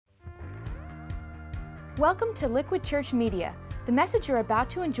Welcome to Liquid Church Media. The message you're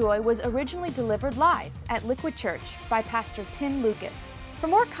about to enjoy was originally delivered live at Liquid Church by Pastor Tim Lucas. For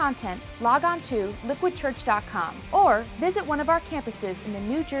more content, log on to liquidchurch.com or visit one of our campuses in the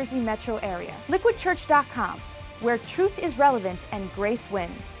New Jersey metro area. liquidchurch.com, where truth is relevant and grace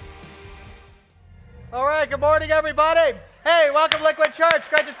wins. All right, good morning, everybody. Hey, welcome to Liquid Church.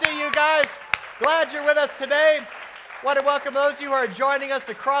 Great to see you guys. Glad you're with us today. Want to welcome those of you who are joining us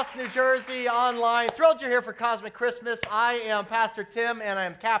across New Jersey online. Thrilled you're here for Cosmic Christmas. I am Pastor Tim, and I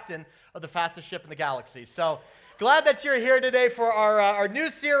am captain of the fastest ship in the galaxy. So glad that you're here today for our new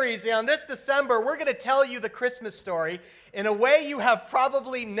series. And this December, we're going to tell you the Christmas story in a way you have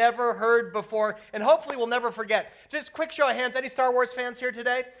probably never heard before, and hopefully will never forget. Just quick show of hands. Any Star Wars fans here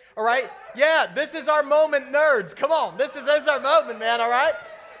today? All right? Yeah, this is our moment, nerds. Come on. This is our moment, man, all right?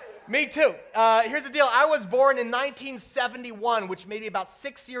 Me too. Here's the deal. I was born in 1971, which made me about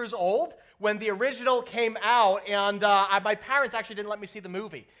 6 years old when the original came out, and my parents actually didn't let me see the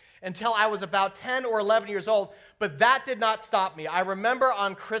movie until I was about 10 or 11 years old, but that did not stop me. I remember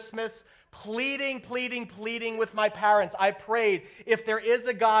on Christmas pleading with my parents. I prayed, if there is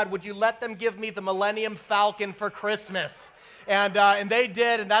a God, would you let them give me the Millennium Falcon for Christmas? And they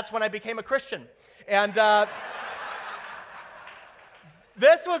did, and that's when I became a Christian. And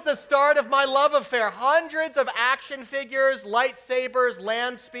this was the start of my love affair. Hundreds of action figures, lightsabers,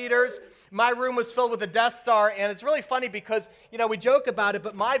 land speeders. My room was filled with the Death Star, and it's really funny because, we joke about it,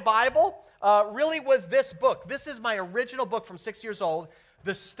 but my Bible really was this book. This is my original book from 6 years old,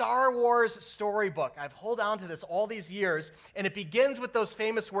 the Star Wars storybook. I've held on to this all these years, and it begins with those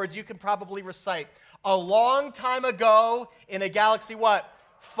famous words you can probably recite. A long time ago in a galaxy, what?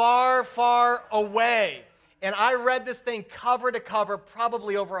 Far, far away. And I read this thing cover to cover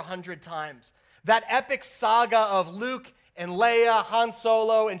probably over 100 times. That epic saga of Luke and Leia, Han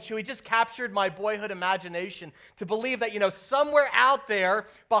Solo, and Chewie just captured my boyhood imagination to believe that, somewhere out there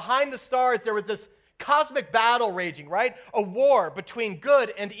behind the stars there was this cosmic battle raging, right? A war between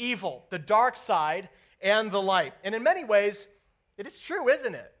good and evil, the dark side and the light. And in many ways, it is true,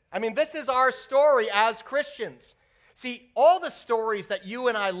 isn't it? I mean, this is our story as Christians. See, all the stories that you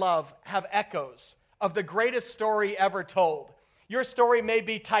and I love have echoes of the greatest story ever told. Your story may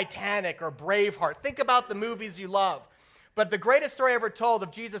be Titanic or Braveheart. Think about the movies you love. But the greatest story ever told of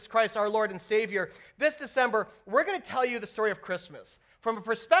Jesus Christ, our Lord and Savior, this December, we're going to tell you the story of Christmas from a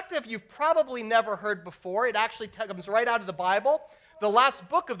perspective you've probably never heard before. It actually comes right out of the Bible, the last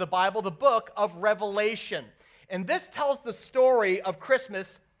book of the Bible, the book of Revelation. And this tells the story of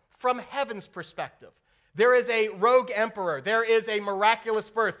Christmas from heaven's perspective. There is a rogue emperor. There is a miraculous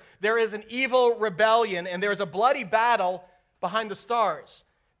birth. There is an evil rebellion, and there is a bloody battle behind the stars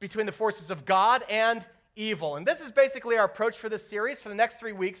between the forces of God and evil. And this is basically our approach for this series. For the next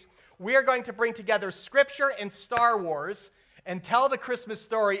 3 weeks, we are going to bring together Scripture and Star Wars and tell the Christmas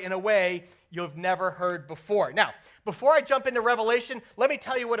story in a way you've never heard before. Now, before I jump into Revelation, let me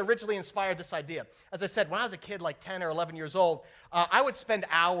tell you what originally inspired this idea. As I said, when I was a kid, like 10 or 11 years old, I would spend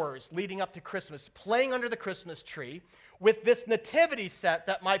hours leading up to Christmas playing under the Christmas tree with this nativity set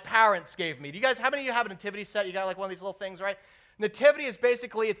that my parents gave me. How many of you have a nativity set? You got like one of these little things, right? Nativity is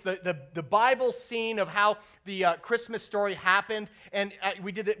basically, it's the Bible scene of how the Christmas story happened, and I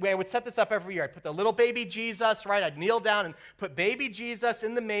would set this up every year. I'd put the little baby Jesus, right? I'd kneel down and put baby Jesus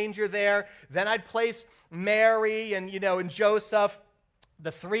in the manger there. Then I'd place Mary and Joseph,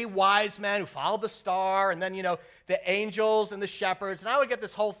 the three wise men who followed the star, and then, the angels and the shepherds, and I would get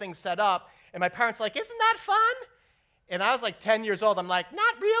this whole thing set up, and my parents were like, isn't that fun? And I was like 10 years old. I'm like,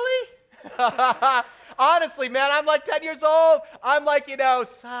 not really? Honestly, man, I'm like 10 years old. I'm like,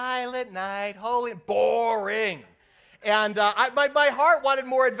 silent night, holy, boring. And my heart wanted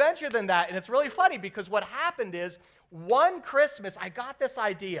more adventure than that. And it's really funny because what happened is one Christmas, I got this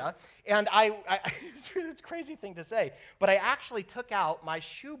idea, and it's a crazy thing to say, but I actually took out my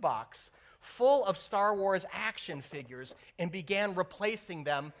shoebox full of Star Wars action figures and began replacing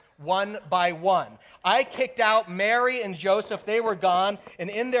them one by one. I kicked out Mary and Joseph. They were gone, and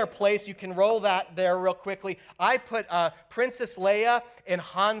in their place, you can roll that there real quickly, I put Princess Leia and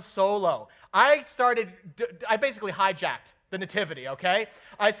Han Solo. I basically hijacked the nativity, okay?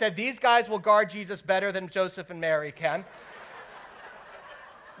 I said, these guys will guard Jesus better than Joseph and Mary can.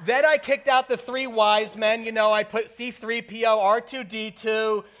 Then I kicked out the three wise men. I put C-3PO,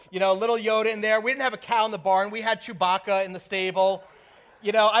 R2-D2, little Yoda in there. We didn't have a cow in the barn. We had Chewbacca in the stable.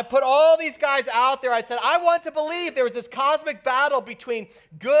 I put all these guys out there. I said, I want to believe there was this cosmic battle between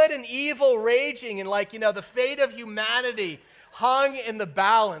good and evil raging, and the fate of humanity hung in the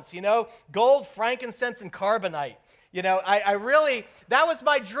balance, gold, frankincense, and carbonite. I really, that was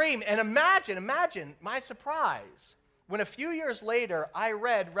my dream. And imagine my surprise when a few years later I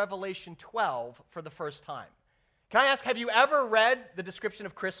read Revelation 12 for the first time. Can I ask, have you ever read the description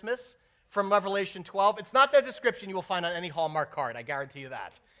of Christmas from Revelation 12? It's not the description you will find on any Hallmark card, I guarantee you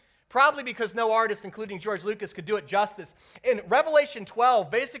that. Probably because no artist, including George Lucas, could do it justice. In Revelation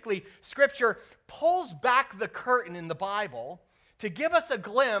 12, basically, Scripture pulls back the curtain in the Bible to give us a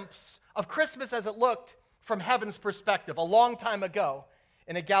glimpse of Christmas as it looked from heaven's perspective a long time ago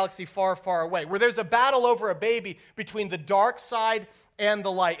in a galaxy far, far away, where there's a battle over a baby between the dark side and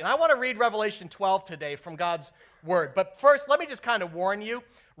the light. And I want to read Revelation 12 today from God's Word. But first, let me just kind of warn you,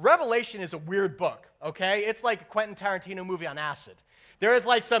 Revelation is a weird book, okay? It's like a Quentin Tarantino movie on acid. There is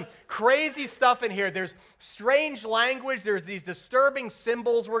like some crazy stuff in here. There's strange language. There's these disturbing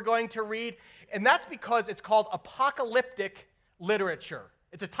symbols we're going to read. And that's because it's called apocalyptic literature.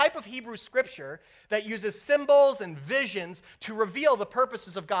 It's a type of Hebrew scripture that uses symbols and visions to reveal the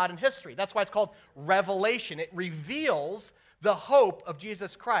purposes of God in history. That's why it's called Revelation. It reveals the hope of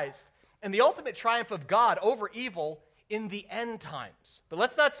Jesus Christ and the ultimate triumph of God over evil in the end times. But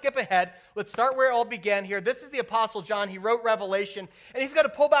let's not skip ahead. Let's start where it all began here. This is the Apostle John. He wrote Revelation, and he's going to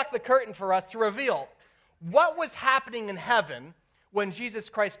pull back the curtain for us to reveal what was happening in heaven when Jesus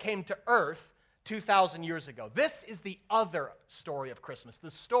Christ came to earth 2,000 years ago. This is the other story of Christmas,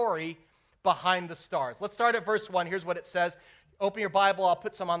 the story behind the stars. Let's start at verse 1. Here's what it says. Open your Bible. I'll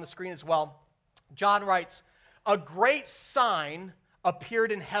put some on the screen as well. John writes, "A great sign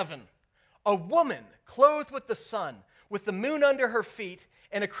appeared in heaven, a woman clothed with the sun, with the moon under her feet,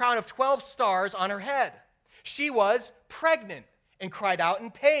 and a crown of 12 stars on her head. She was pregnant and cried out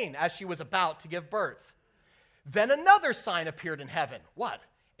in pain as she was about to give birth. Then another sign appeared in heaven." What?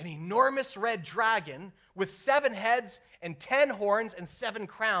 "An enormous red dragon with 7 heads and 10 horns and 7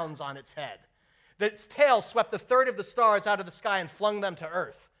 crowns on its head. Its tail swept a third of the stars out of the sky and flung them to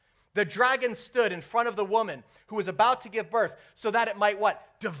earth. The dragon stood in front of the woman who was about to give birth so that it might"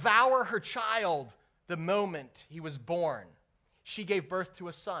 what? "Devour her child the moment he was born. She gave birth to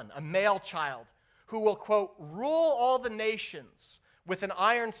a son, a male child, who will," quote, "rule all the nations with an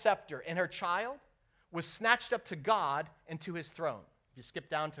iron scepter, and her child was snatched up to God and to his throne." If you skip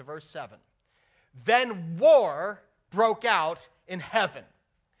down to verse 7. "Then war broke out in heaven.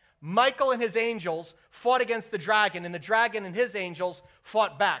 Michael and his angels fought against the dragon, and the dragon and his angels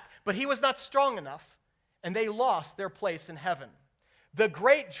fought back. But he was not strong enough, and they lost their place in heaven. The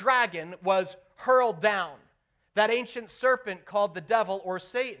great dragon was hurled down, that ancient serpent called the devil or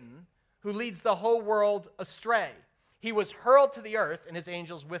Satan, who leads the whole world astray. He was hurled to the earth, and his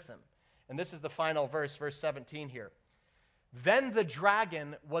angels with him." And this is the final verse, verse 17 here. "Then the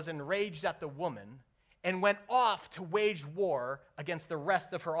dragon was enraged at the woman and went off to wage war against the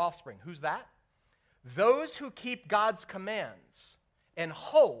rest of her offspring." Who's that? "Those who keep God's commands and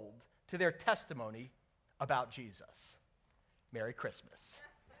hold to their testimony about Jesus." Merry Christmas.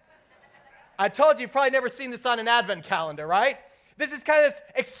 I told you, you've probably never seen this on an advent calendar, right? This is kind of this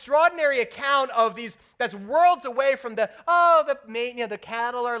extraordinary account of these, that's worlds away from the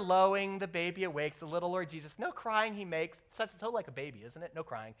cattle are lowing, the baby awakes, the little Lord Jesus. No crying he makes. It's so like a baby, isn't it? No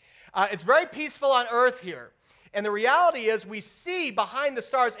crying. It's very peaceful on earth here. And the reality is we see behind the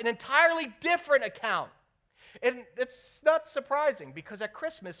stars an entirely different account. And it's not surprising because at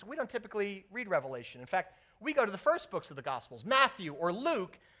Christmas, we don't typically read Revelation. In fact, we go to the first books of the Gospels, Matthew or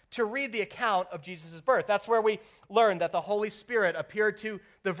Luke, to read the account of Jesus' birth. That's where we learn that the Holy Spirit appeared to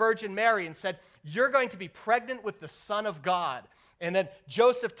the Virgin Mary and said, "You're going to be pregnant with the Son of God." And then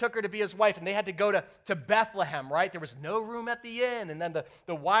Joseph took her to be his wife, and they had to go to Bethlehem, right? There was no room at the inn. And then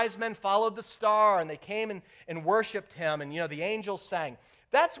the wise men followed the star, and they came and worshiped him, and the angels sang.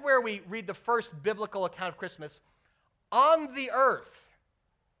 That's where we read the first biblical account of Christmas on the earth.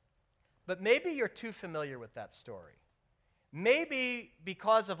 But maybe you're too familiar with that story. Maybe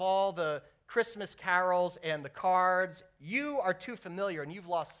because of all the Christmas carols and the cards, you are too familiar and you've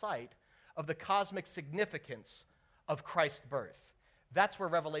lost sight of the cosmic significance of Christ's birth. That's where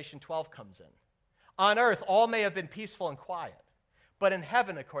Revelation 12 comes in. On earth, all may have been peaceful and quiet, but in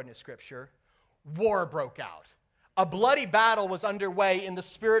heaven, according to Scripture, war broke out. A bloody battle was underway in the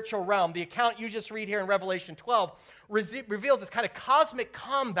spiritual realm. The account you just read here in Revelation 12 reveals this kind of cosmic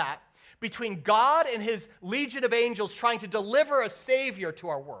combat between God and his legion of angels trying to deliver a Savior to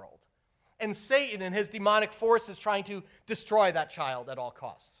our world, and Satan and his demonic forces trying to destroy that child at all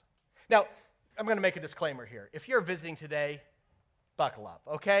costs. Now, I'm going to make a disclaimer here. If you're visiting today, buckle up,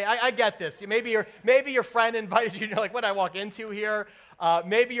 okay? I get this. Maybe your friend invited you, and you're like, what did I walk into here?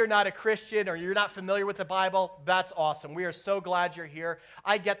 Maybe you're not a Christian or you're not familiar with the Bible. That's awesome. We are so glad you're here.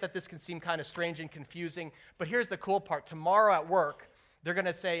 I get that this can seem kind of strange and confusing, but here's the cool part. Tomorrow at work, they're going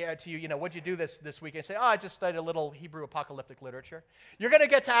to say to you, what'd you do this week? And say, I just studied a little Hebrew apocalyptic literature. You're going to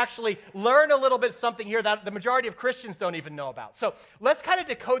get to actually learn a little bit something here that the majority of Christians don't even know about. So let's kind of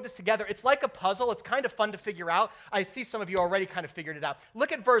decode this together. It's like a puzzle. It's kind of fun to figure out. I see some of you already kind of figured it out.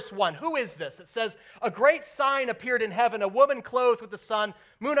 Look at verse 1. Who is this? It says, a great sign appeared in heaven, a woman clothed with the sun,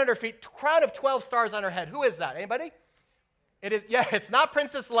 moon under her feet, crown of 12 stars on her head. Who is that? Anybody? It's not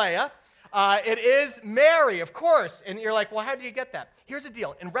Princess Leia. It is Mary, of course. And you're like, well, how do you get that? Here's the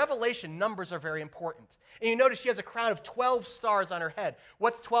deal. In Revelation, numbers are very important. And you notice she has a crown of 12 stars on her head.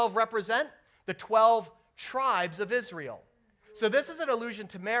 What's 12 represent? The 12 tribes of Israel. So this is an allusion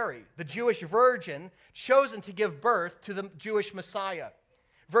to Mary, the Jewish virgin chosen to give birth to the Jewish Messiah.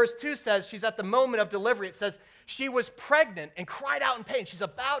 Verse 2 says she's at the moment of delivery. It says she was pregnant and cried out in pain. She's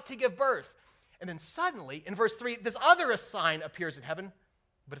about to give birth. And then suddenly, in verse 3, this other sign appears in heaven,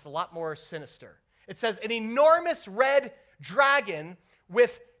 but it's a lot more sinister. It says an enormous red dragon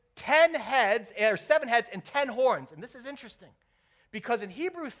with 7 heads and 10 horns. And this is interesting because in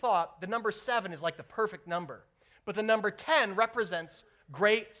Hebrew thought, the number 7 is like the perfect number. But the number 10 represents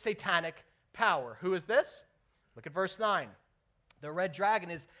great satanic power. Who is this? Look at verse 9. The red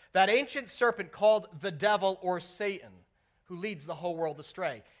dragon is that ancient serpent called the devil or Satan, who leads the whole world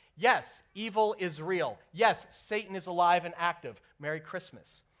astray. Yes, evil is real. Yes, Satan is alive and active. Merry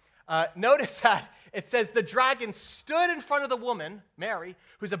Christmas. Notice that it says the dragon stood in front of the woman, Mary,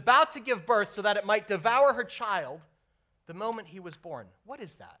 who's about to give birth so that it might devour her child the moment he was born. What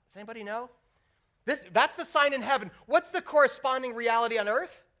is that? Does anybody know? That's the sign in heaven. What's the corresponding reality on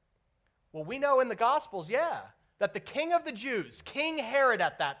earth? Well, we know in the Gospels, that the king of the Jews, King Herod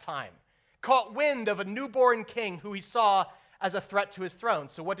at that time, caught wind of a newborn king who he saw as a threat to his throne.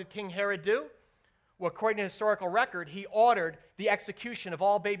 So what did King Herod do? Well, according to historical record, he ordered the execution of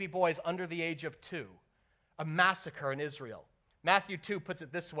all baby boys under the age of 2, a massacre in Israel. Matthew 2 puts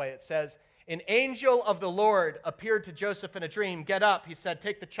it this way. It says, an angel of the Lord appeared to Joseph in a dream. Get up, he said,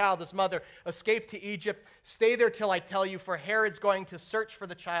 take the child, his mother, escape to Egypt. Stay there till I tell you, for Herod's going to search for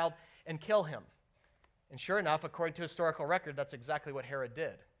the child and kill him. And sure enough, according to historical record, that's exactly what Herod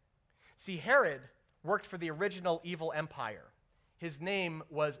did. See, Herod worked for the original evil empire. His name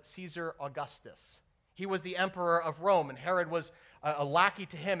was Caesar Augustus. He was the emperor of Rome, and Herod was a lackey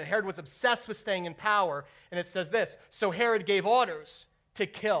to him, and Herod was obsessed with staying in power. And it says this, so Herod gave orders to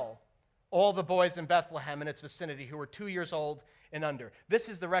kill all the boys in Bethlehem and its vicinity who were 2 years old and under. This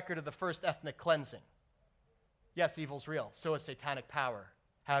is the record of the first ethnic cleansing. Yes, evil's real. So is satanic power.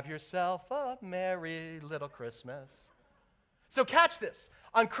 Have yourself a merry little Christmas. So catch this.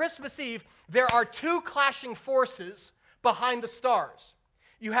 On Christmas Eve, there are 2 clashing forces behind the stars.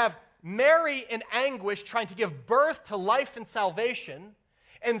 You have Mary in anguish trying to give birth to life and salvation,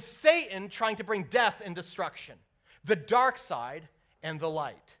 and Satan trying to bring death and destruction. The dark side and the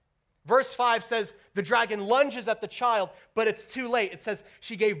light. Verse 5 says, the dragon lunges at the child, but it's too late. It says,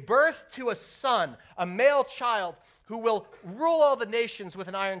 she gave birth to a son, a male child, who will rule all the nations with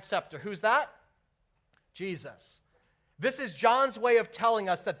an iron scepter. Who's that? Jesus. This is John's way of telling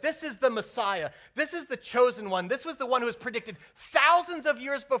us that this is the Messiah. This is the chosen one. This was the one who was predicted thousands of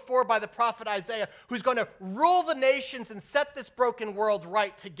years before by the prophet Isaiah, who's going to rule the nations and set this broken world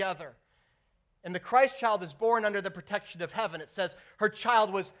right together. And the Christ child is born under the protection of heaven. It says her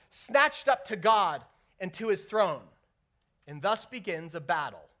child was snatched up to God and to his throne. And thus begins a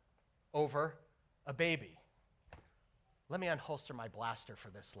battle over a baby. Let me unholster my blaster for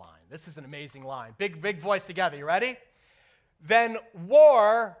this line. This is an amazing line. Big voice together. You ready? Then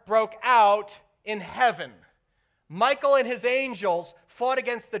war broke out in heaven. Michael and his angels fought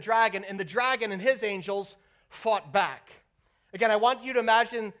against the dragon, and the dragon and his angels fought back. Again, I want you to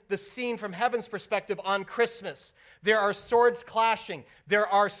imagine the scene from heaven's perspective on Christmas. There are swords clashing. There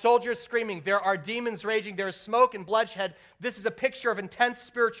are soldiers screaming. There are demons raging. There is smoke and bloodshed. This is a picture of intense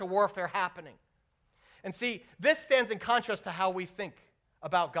spiritual warfare happening. And see, this stands in contrast to how we think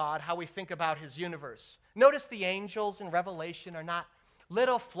about God, how we think about his universe. Notice the angels in Revelation are not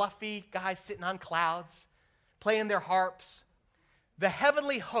little fluffy guys sitting on clouds, playing their harps. The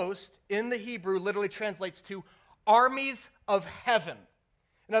heavenly host in the Hebrew literally translates to armies of heaven.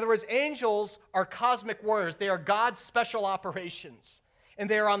 In other words, angels are cosmic warriors. They are God's special operations, and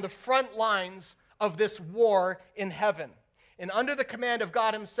they are on the front lines of this war in heaven. And under the command of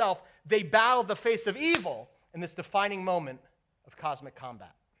God himself, they battle the face of evil in this defining moment of cosmic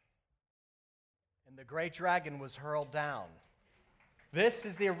combat. And the great dragon was hurled down, This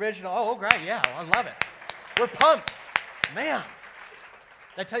is the original. Oh, great. Yeah, I love it. We're pumped. Man.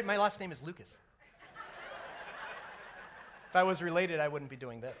 Did I tell you my last name is Lucas? If I was related, I wouldn't be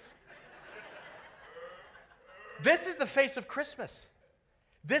doing this. This is the face of Christmas.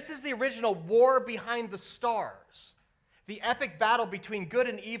 This is the original war behind the stars, the epic battle between good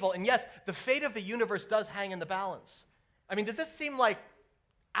and evil. And yes, the fate of the universe does hang in the balance. I mean, does this seem like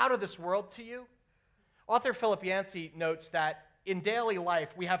out of this world to you? Author Philip Yancey notes that in daily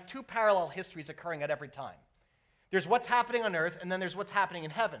life, we have two parallel histories occurring at every time. There's what's happening on earth, and then there's what's happening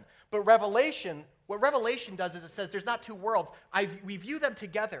in heaven. But what Revelation does is it says there's not two worlds. We view them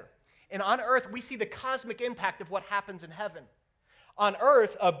together. And on earth, we see the cosmic impact of what happens in heaven. On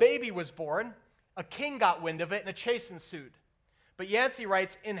earth, a baby was born, a king got wind of it, and a chase ensued. But Yancey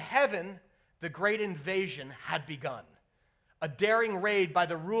writes, in heaven, the great invasion had begun. A daring raid by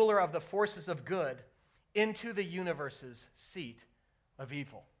the ruler of the forces of good into the universe's seat of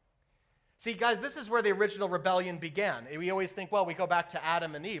evil. See, guys, this is where the original rebellion began. We always think, well, we go back to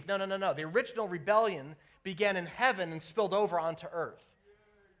Adam and Eve. No. The original rebellion began in heaven and spilled over onto earth.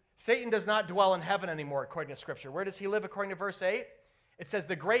 Satan does not dwell in heaven anymore, according to Scripture. Where does he live, according to verse 8? It says,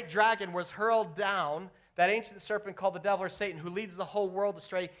 the great dragon was hurled down, that ancient serpent called the devil or Satan, who leads the whole world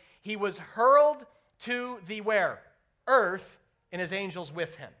astray. He was hurled to the where? Earth, and his angels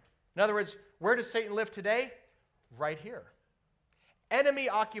with him. In other words, where does Satan live today? Right here.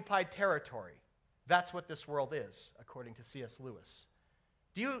 Enemy-occupied territory. That's what this world is, according to C.S. Lewis.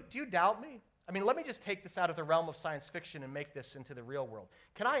 Do you doubt me? I mean, let me just take this out of the realm of science fiction and make this into the real world.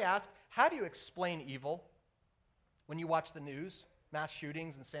 Can I ask, how do you explain evil when you watch the news, mass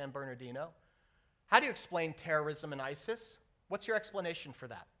shootings in San Bernardino? How do you explain terrorism and ISIS? What's your explanation for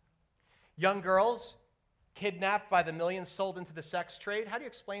that? Young girls kidnapped by the millions, sold into the sex trade. How do you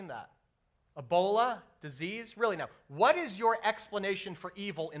explain that? Ebola, disease? Really now, what is your explanation for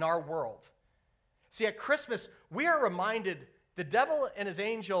evil in our world? See, at Christmas, we are reminded the devil and his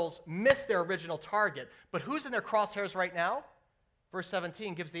angels missed their original target, but who's in their crosshairs right now? Verse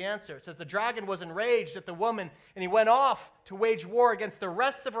 17 gives the answer. It says, the dragon was enraged at the woman, and he went off to wage war against the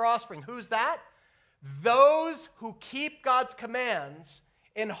rest of her offspring. Who's that? Those who keep God's commands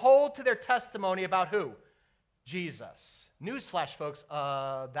and hold to their testimony about who? Jesus. Newsflash, folks,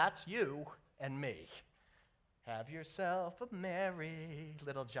 that's you and me. Have yourself a merry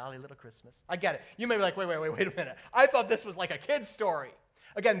little jolly little Christmas. I get it. You may be like, wait a minute. I thought this was like a kid's story.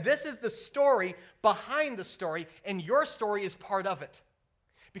 Again, this is the story behind the story, and your story is part of it.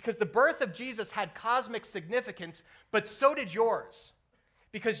 Because the birth of Jesus had cosmic significance, but so did yours.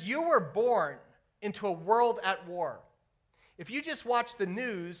 Because you were born into a world at war. If you just watch the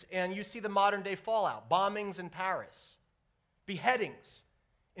news and you see the modern day fallout, bombings in Paris, beheadings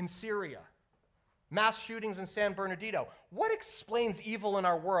in Syria, mass shootings in San Bernardino, what explains evil in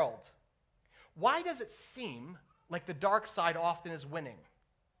our world? Why does it seem like the dark side often is winning?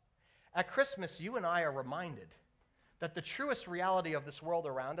 At Christmas, you and I are reminded that the truest reality of this world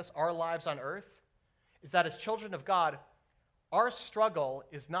around us, our lives on earth, is that as children of God, our struggle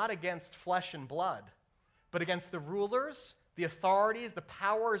is not against flesh and blood, but against the rulers, the authorities, the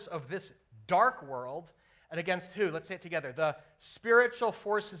powers of this dark world, and against who? Let's say it together. The spiritual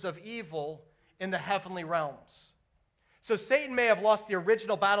forces of evil in the heavenly realms. So Satan may have lost the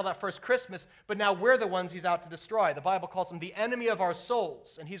original battle that first Christmas, but now we're the ones he's out to destroy. The Bible calls him the enemy of our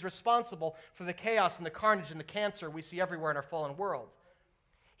souls, and he's responsible for the chaos and the carnage and the cancer we see everywhere in our fallen world.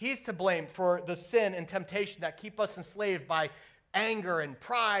 He's to blame for the sin and temptation that keep us enslaved by anger and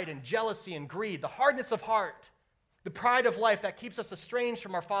pride and jealousy and greed, the hardness of heart, the pride of life that keeps us estranged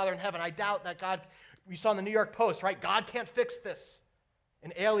from our Father in heaven. I doubt that God, we saw in the New York Post, right? God can't fix this,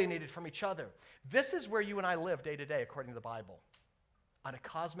 and alienated from each other. This is where you and I live day to day, according to the Bible, on a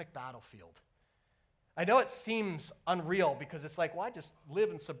cosmic battlefield. I know it seems unreal because it's like, well, I just live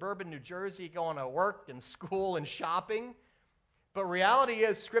in suburban New Jersey, going to work and school and shopping. But reality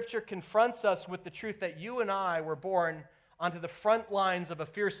is, Scripture confronts us with the truth that you and I were born onto the front lines of a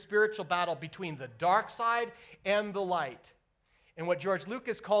fierce spiritual battle between the dark side and the light. And what George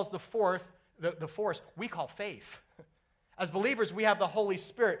Lucas calls the force, we call faith. As believers, we have the Holy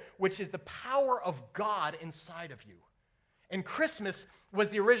Spirit, which is the power of God inside of you. And Christmas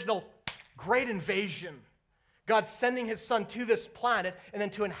was the original great invasion. God sending his Son to this planet and then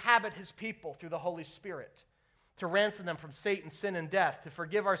to inhabit his people through the Holy Spirit, to ransom them from Satan, sin, and death, to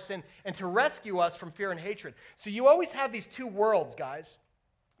forgive our sin, and to rescue us from fear and hatred. So you always have these two worlds, guys.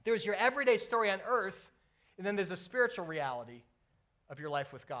 There's your everyday story on earth, and then there's a spiritual reality of your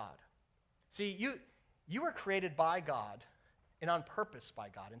life with God. See, you were created by God and on purpose by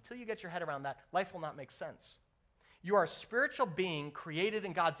God. Until you get your head around that, life will not make sense. You are a spiritual being created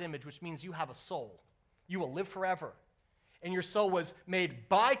in God's image, which means you have a soul. You will live forever. And your soul was made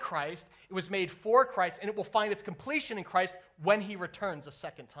by Christ, it was made for Christ, and it will find its completion in Christ when he returns a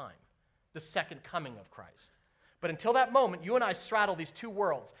second time, the second coming of Christ. But until that moment, you and I straddle these two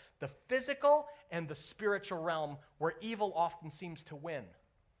worlds, the physical and the spiritual realm, where evil often seems to win.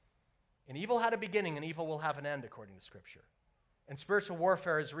 And evil had a beginning, and evil will have an end, according to Scripture. And spiritual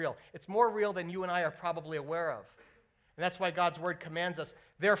warfare is real. It's more real than you and I are probably aware of. And that's why God's word commands us,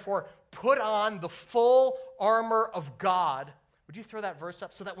 therefore, put on the full armor of God. Would you throw that verse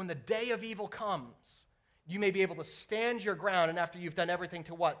up? So that when the day of evil comes, you may be able to stand your ground, and after you've done everything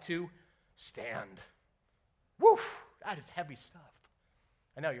to what? To stand. Woof, that is heavy stuff.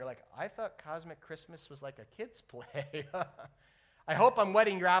 I know, you're like, I thought Cosmic Christmas was like a kid's play. I hope I'm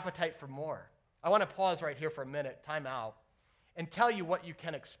whetting your appetite for more. I want to pause right here for a minute, time out, and tell you what you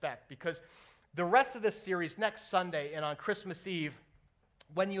can expect, because the rest of this series, next Sunday and on Christmas Eve,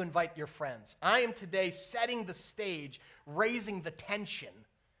 when you invite your friends, I am today setting the stage, raising the tension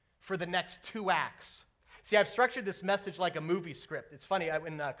for the next 2 acts. See, I've structured this message like a movie script. It's funny,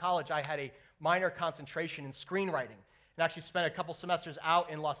 in college I had a minor concentration in screenwriting and actually spent a couple semesters out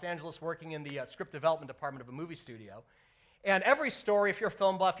in Los Angeles working in the script development department of a movie studio. And every story, if you're a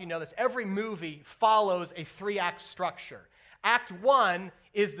film buff, you know this, every movie follows a 3-act structure. Act 1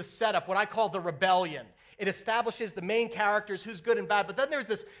 is the setup, what I call the rebellion. It establishes the main characters, who's good and bad, but then there's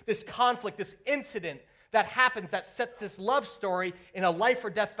this conflict, this incident that happens that sets this love story in a life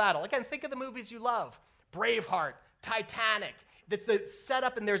or death battle. Again, think of the movies you love. Braveheart, Titanic. It's the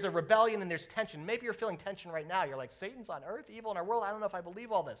setup, and there's a rebellion, and there's tension. Maybe you're feeling tension right now. You're like, Satan's on earth, evil in our world. I don't know if I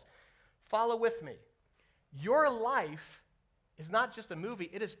believe all this. Follow with me. Your life is not just a movie.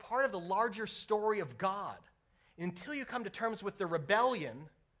 It is part of the larger story of God. Until you come to terms with the rebellion,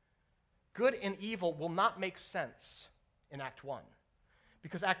 good and evil will not make sense in Act 1.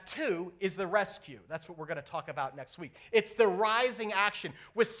 Because Act 2 is the rescue. That's what we're going to talk about next week. It's the rising action.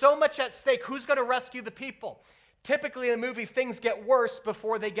 With so much at stake, who's going to rescue the people? Typically in a movie, things get worse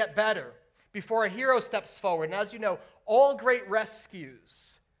before they get better, before a hero steps forward. And as you know, all great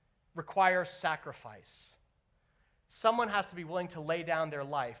rescues require sacrifice. Someone has to be willing to lay down their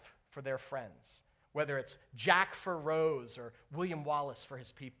life for their friends, whether it's Jack for Rose or William Wallace for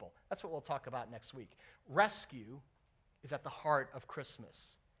his people. That's what we'll talk about next week. Rescue is at the heart of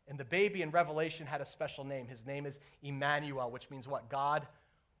Christmas. And the baby in Revelation had a special name. His name is Emmanuel, which means what? God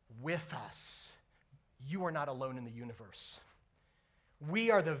with us. You are not alone in the universe. We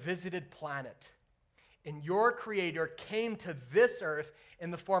are the visited planet. And your Creator came to this earth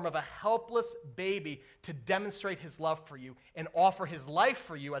in the form of a helpless baby to demonstrate his love for you and offer his life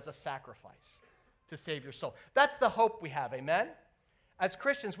for you as a sacrifice to save your soul. That's the hope we have, amen? As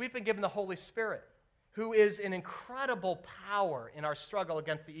Christians, we've been given the Holy Spirit, who is an incredible power in our struggle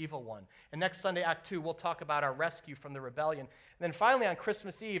against the evil one. And next Sunday, Act 2, we'll talk about our rescue from the rebellion. And then finally, on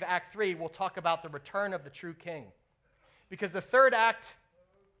Christmas Eve, Act 3, we'll talk about the return of the true king. Because the third act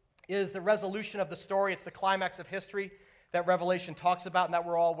is the resolution of the story. It's the climax of history that Revelation talks about and that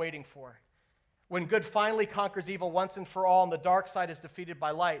we're all waiting for. When good finally conquers evil once and for all and the dark side is defeated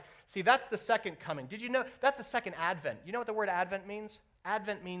by light. See, that's the second coming. Did you know? That's the second advent. You know what the word advent means?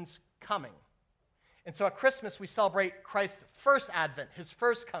 Advent means coming. And so at Christmas, we celebrate Christ's first advent, his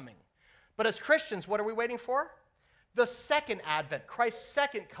first coming. But as Christians, what are we waiting for? The second advent, Christ's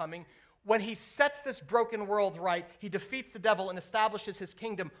second coming. When he sets this broken world right, he defeats the devil and establishes his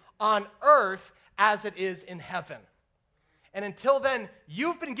kingdom on earth as it is in heaven. And until then,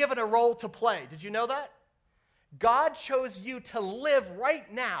 you've been given a role to play. Did you know that? God chose you to live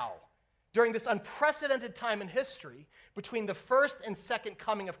right now during this unprecedented time in history between the first and second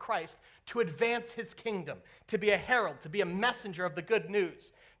coming of Christ to advance his kingdom, to be a herald, to be a messenger of the good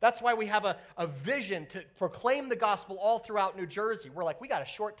news. That's why we have a vision to proclaim the gospel all throughout New Jersey. We're like, we got a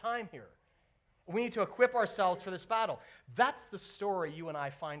short time here. We need to equip ourselves for this battle. That's the story you and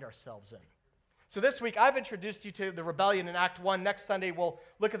I find ourselves in. So this week, I've introduced you to the rebellion in Act 1. Next Sunday, we'll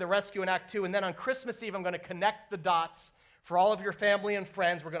look at the rescue in Act 2. And then on Christmas Eve, I'm going to connect the dots for all of your family and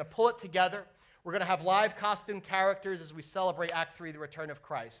friends. We're going to pull it together. We're going to have live costume characters as we celebrate Act 3, the return of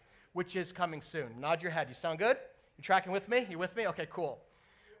Christ, which is coming soon. Nod your head. You sound good? You tracking with me? You with me? Okay, cool.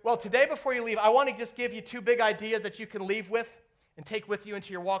 Well, today before you leave, I want to just give you 2 big ideas that you can leave with and take with you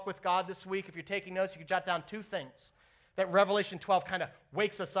into your walk with God this week. If you're taking notes, you can jot down 2 things that Revelation 12 kind of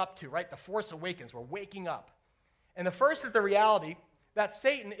wakes us up to, right? The Force Awakens. We're waking up. And the first is the reality that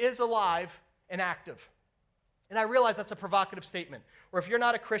Satan is alive and active. And I realize that's a provocative statement. Or if you're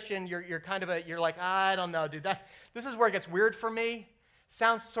not a Christian, you're like, I don't know, dude. This is where it gets weird for me.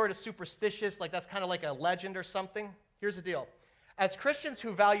 Sounds sort of superstitious, like that's kind of like a legend or something. Here's the deal. As Christians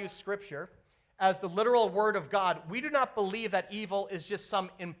who value Scripture as the literal Word of God, we do not believe that evil is just some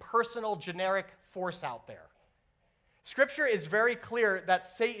impersonal, generic force out there. Scripture is very clear that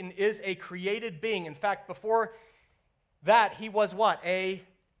Satan is a created being. In fact, before that, he was what? An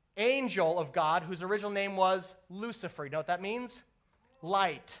angel of God whose original name was Lucifer. You know what that means?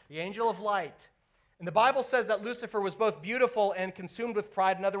 Light, the angel of light. And the Bible says that Lucifer was both beautiful and consumed with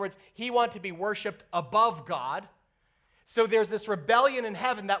pride. In other words, he wanted to be worshipped above God. So there's this rebellion in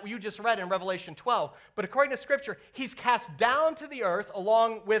heaven that you just read in Revelation 12. But according to Scripture, he's cast down to the earth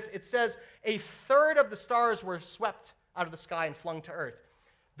along with, it says, a third of the stars were swept out of the sky and flung to earth.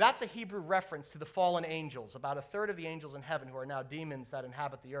 That's a Hebrew reference to the fallen angels, about a third of the angels in heaven who are now demons that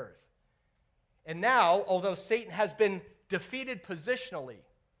inhabit the earth. And now, although Satan has been defeated positionally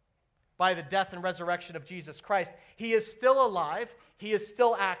by the death and resurrection of Jesus Christ, he is still alive, he is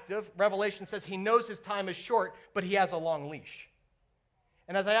still active. Revelation says he knows his time is short, but he has a long leash.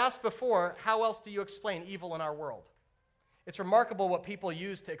 And as I asked before, how else do you explain evil in our world? It's remarkable what people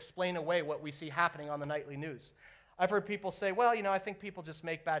use to explain away what we see happening on the nightly news. I've heard people say, well, I think people just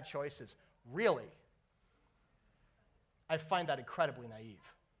make bad choices. Really? I find that incredibly naive.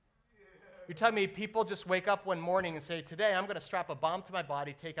 You tell me people just wake up one morning and say, today I'm going to strap a bomb to my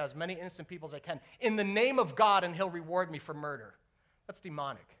body, take out as many innocent people as I can, in the name of God, and he'll reward me for murder. That's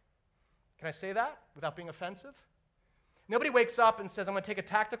demonic. Can I say that without being offensive? Nobody wakes up and says, I'm going to take a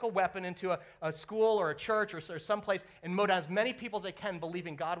tactical weapon into a school or a church or someplace and mow down as many people as I can,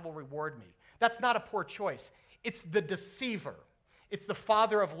 believing God will reward me. That's not a poor choice. It's the deceiver. It's the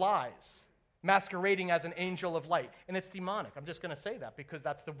father of lies, masquerading as an angel of light. And it's demonic. I'm just going to say that because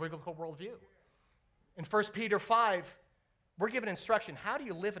that's the biblical worldview. In 1 Peter 5, we're given instruction. How do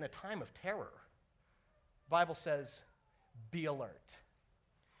you live in a time of terror? The Bible says, be alert.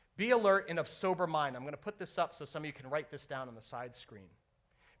 Be alert and of sober mind. I'm going to put this up so some of you can write this down on the side screen.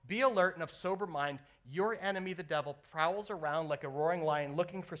 Be alert and of sober mind. Your enemy, the devil, prowls around like a roaring lion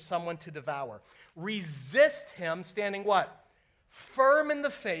looking for someone to devour. Resist him, standing what? Firm in the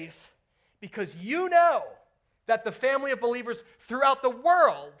faith, because you know that the family of believers throughout the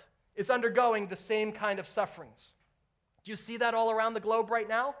world is undergoing the same kind of sufferings. Do you see that all around the globe right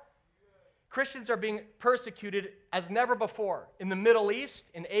now? Christians are being persecuted as never before. In the Middle East,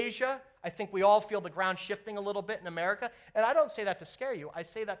 in Asia, I think we all feel the ground shifting a little bit in America. And I don't say that to scare you. I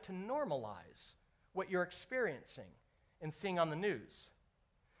say that to normalize what you're experiencing and seeing on the news.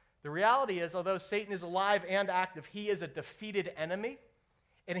 The reality is, although Satan is alive and active, he is a defeated enemy,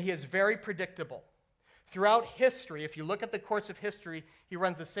 and he is very predictable. Throughout history, if you look at the course of history, he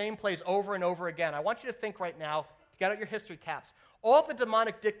runs the same plays over and over again. I want you to think right now, get out your history caps. All the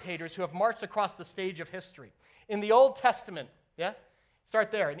demonic dictators who have marched across the stage of history. In the Old Testament,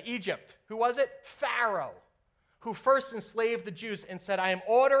 start there. In Egypt, who was it? Pharaoh, who first enslaved the Jews and said, I am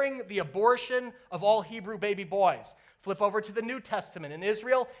ordering the abortion of all Hebrew baby boys. Flip over to the New Testament. In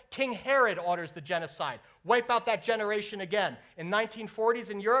Israel, King Herod orders the genocide. Wipe out that generation again. In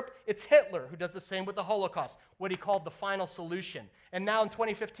 1940s in Europe, it's Hitler who does the same with the Holocaust, what he called the final solution. And now in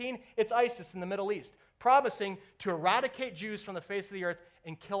 2015, it's ISIS in the Middle East, promising to eradicate Jews from the face of the earth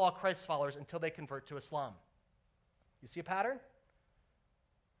and kill all Christ followers until they convert to Islam. You see a pattern?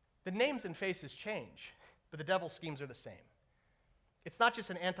 The names and faces change, but the devil's schemes are the same. It's not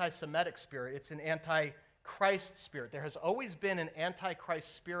just an anti-Semitic spirit, it's an anti-Christ spirit. There has always been an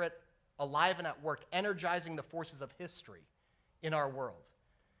anti-Christ spirit alive and at work, energizing the forces of history in our world.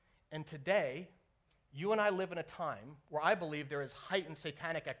 And today, you and I live in a time where I believe there is heightened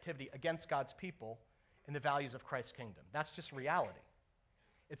satanic activity against God's people and the values of Christ's kingdom. That's just reality.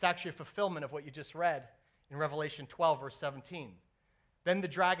 It's actually a fulfillment of what you just read in Revelation 12, verse 17. Then the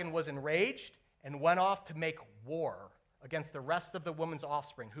dragon was enraged and went off to make war against the rest of the woman's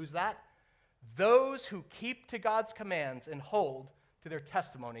offspring. Who's that? Those who keep to God's commands and hold to their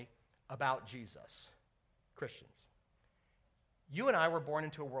testimony about Jesus. Christians. You and I were born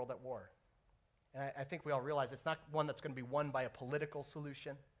into a world at war. And I think we all realize it's not one that's going to be won by a political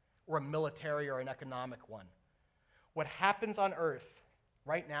solution or a military or an economic one. What happens on earth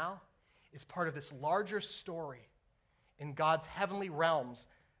right now is part of this larger story in God's heavenly realms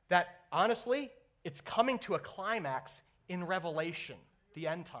that, honestly, it's coming to a climax in Revelation, the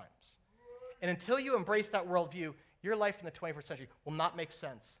end times. And until you embrace that worldview, your life in the 21st century will not make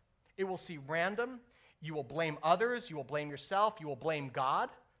sense. It will seem random. You will blame others. You will blame yourself. You will blame God.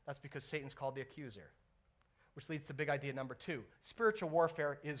 That's because Satan's called the accuser, which leads to big idea number 2. Spiritual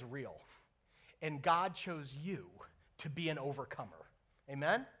warfare is real, and God chose you to be an overcomer.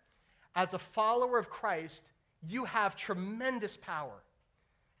 Amen? As a follower of Christ, you have tremendous power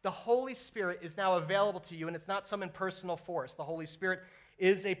The Holy Spirit is now available to you, and it's not some impersonal force. The Holy Spirit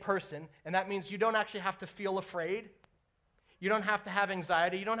is a person, and that means you don't actually have to feel afraid. You don't have to have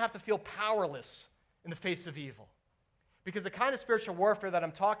anxiety. You don't have to feel powerless in the face of evil. Because the kind of spiritual warfare that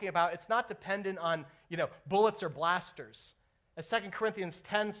I'm talking about, it's not dependent on, bullets or blasters. As 2 Corinthians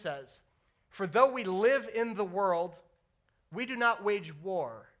 10 says, "For though we live in the world, we do not wage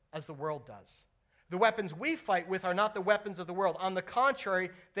war as the world does. The weapons we fight with are not the weapons of the world. On the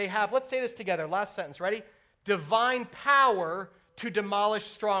contrary, they have," let's say this together, last sentence, ready? "Divine power to demolish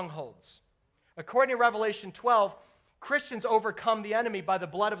strongholds." According to Revelation 12, Christians overcome the enemy by the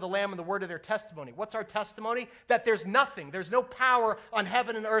blood of the Lamb and the word of their testimony. What's our testimony? That there's no power on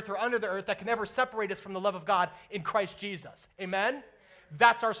heaven and earth or under the earth that can ever separate us from the love of God in Christ Jesus. Amen?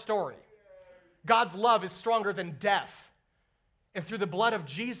 That's our story. God's love is stronger than death. And through the blood of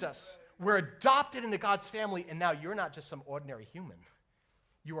Jesus, we're adopted into God's family, and now you're not just some ordinary human.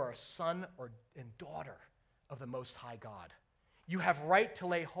 You are a son and daughter of the Most High God. You have right to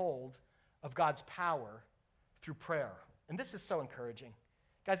lay hold of God's power through prayer. And this is so encouraging.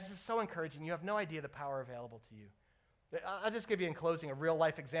 Guys, this is so encouraging. You have no idea the power available to you. I'll just give you in closing a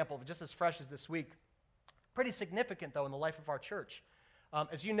real-life example, just as fresh as this week. Pretty significant, though, in the life of our church.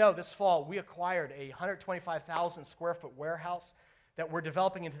 As you know, this fall, we acquired a 125,000-square-foot warehouse that we're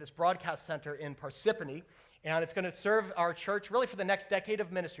developing into this broadcast center in Parsippany, and it's going to serve our church really for the next decade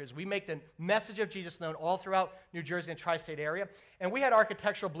of ministry as we make the message of Jesus known all throughout New Jersey and tri-state area. And we had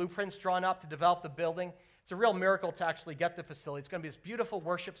architectural blueprints drawn up to develop the building. It's a real miracle to actually get the facility. It's going to be this beautiful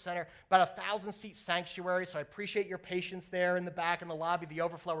worship center, about a 1,000-seat sanctuary, so I appreciate your patience there in the back in the lobby, the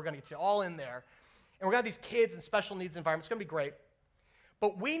overflow. We're going to get you all in there. And we're going to have these kids and special needs environments. It's going to be great.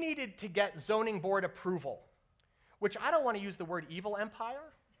 But we needed to get zoning board approval, which I don't want to use the word evil empire.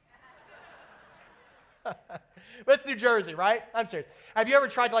 But it's New Jersey, right? I'm serious. Have you ever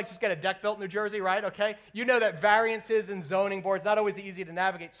tried to just get a deck built in New Jersey, right? Okay. You know that variances in zoning boards not always easy to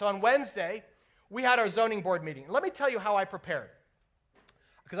navigate. So on Wednesday, we had our zoning board meeting. Let me tell you how I prepared,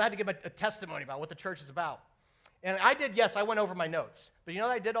 because I had to give a testimony about what the church is about. And I went over my notes. But you know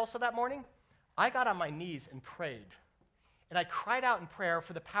what I did also that morning? I got on my knees and prayed. And I cried out in prayer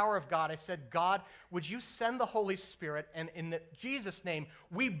for the power of God. I said, "God, would you send the Holy Spirit, and in Jesus' name,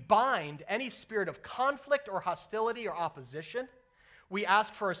 we bind any spirit of conflict or hostility or opposition. We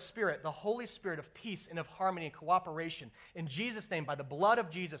ask for a spirit, the Holy Spirit of peace and of harmony and cooperation. In Jesus' name, by the blood of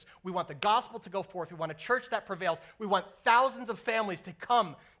Jesus, we want the gospel to go forth. We want a church that prevails. We want thousands of families to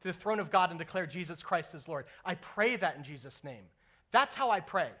come to the throne of God and declare Jesus Christ as Lord." I pray that in Jesus' name. That's how I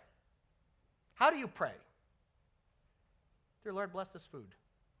pray. How do you pray? "Dear Lord, bless this food."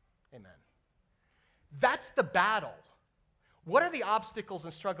 Amen. That's the battle. What are the obstacles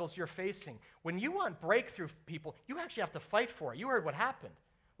and struggles you're facing? When you want breakthrough, people, you actually have to fight for it. You heard what happened.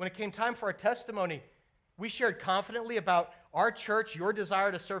 When it came time for our testimony, we shared confidently about our church, your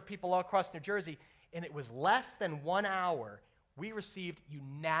desire to serve people all across New Jersey, and it was less than 1 hour, we received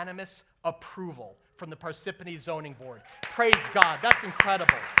unanimous approval from the Parsippany Zoning Board. Praise God. That's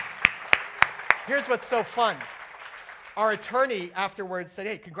incredible. Here's what's so fun. Our attorney afterwards said,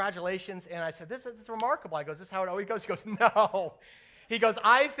 "Hey, congratulations." And I said, this is remarkable. I go, "Is this how it always goes?" He goes, "No." He goes,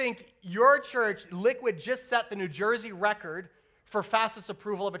 "I think your church, Liquid, just set the New Jersey record for fastest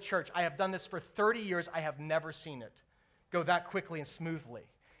approval of a church. I have done this for 30 years. I have never seen it go that quickly and smoothly."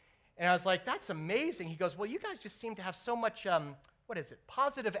 And I was like, "That's amazing." He goes, "Well, you guys just seem to have so much,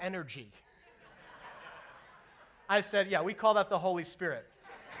 positive energy." I said, "Yeah, we call that the Holy Spirit."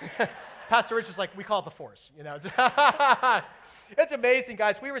 Pastor Rich was like, "We call it the Force." It's amazing,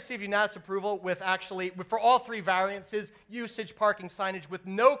 guys. We received unanimous approval for all 3 variances, usage, parking, signage, with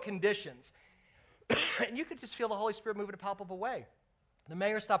no conditions. And you could just feel the Holy Spirit move in a palpable way. The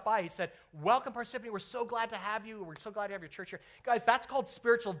mayor stopped by. He said, "Welcome, Parsippany. We're so glad to have you. We're so glad to have your church here." Guys, that's called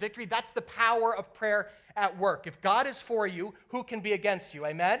spiritual victory. That's the power of prayer at work. If God is for you, who can be against you?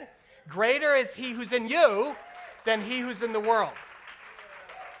 Amen? Greater is he who's in you than he who's in the world.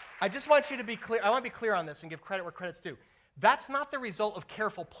 I just want you to be clear. I want to be clear on this and give credit where credit's due. That's not the result of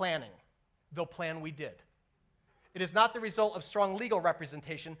careful planning, though plan we did. It is not the result of strong legal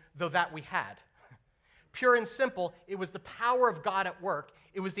representation, though that we had. Pure and simple, it was the power of God at work.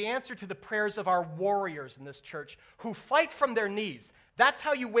 It was the answer to the prayers of our warriors in this church who fight from their knees. That's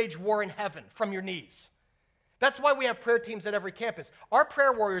how you wage war in heaven, from your knees. That's why we have prayer teams at every campus. Our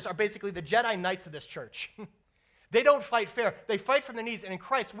prayer warriors are basically the Jedi Knights of this church. They don't fight fair. They fight from the knees, and in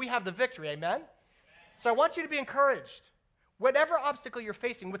Christ, we have the victory. Amen? So I want you to be encouraged. Whatever obstacle you're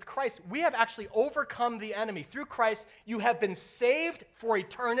facing with Christ, we have actually overcome the enemy. Through Christ, you have been saved for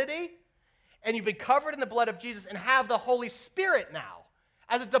eternity, and you've been covered in the blood of Jesus and have the Holy Spirit now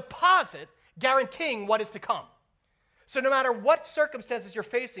as a deposit guaranteeing what is to come. So no matter what circumstances you're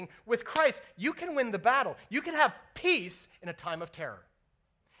facing, with Christ, you can win the battle. You can have peace in a time of terror.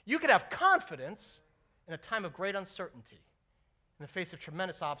 You can have confidence in a time of great uncertainty, in the face of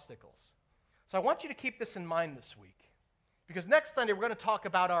tremendous obstacles. So I want you to keep this in mind this week, because next Sunday we're going to talk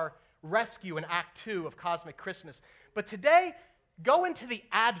about our rescue in Act 2 of Cosmic Christmas. But today, go into the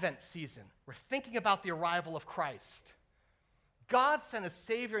Advent season. We're thinking about the arrival of Christ. God sent a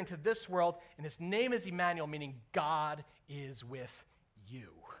Savior into this world, and his name is Emmanuel, meaning God is with you.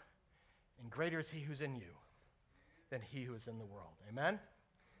 And greater is he who's in you than he who is in the world. Amen?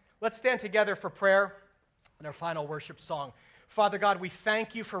 Let's stand together for prayer and our final worship song. Father God, we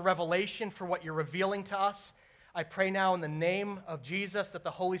thank you for revelation, for what you're revealing to us. I pray now in the name of Jesus that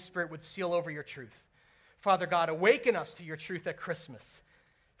the Holy Spirit would seal over your truth. Father God, awaken us to your truth at Christmas.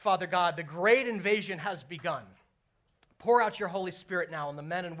 Father God, the great invasion has begun. Pour out your Holy Spirit now on the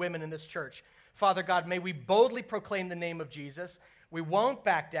men and women in this church. Father God, may we boldly proclaim the name of Jesus. We won't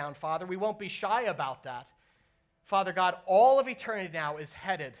back down, Father. We won't be shy about that. Father God, all of eternity now is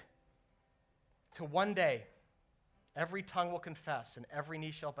headed to one day every tongue will confess and every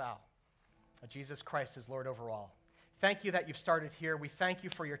knee shall bow that Jesus Christ is Lord over all. Thank you that you've started here. We thank you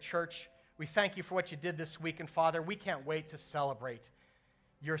for your church. We thank you for what you did this week. And Father, we can't wait to celebrate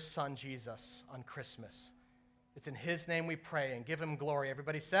your Son, Jesus, on Christmas. It's in his name we pray and give him glory.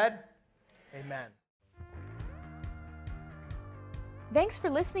 Everybody said, amen. Thanks for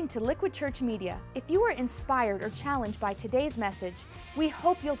listening to Liquid Church Media. If you were inspired or challenged by today's message, we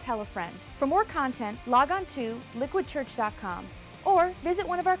hope you'll tell a friend. For more content, log on to liquidchurch.com or visit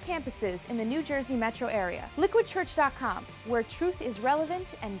one of our campuses in the New Jersey metro area. liquidchurch.com, where truth is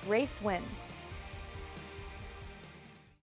relevant and grace wins.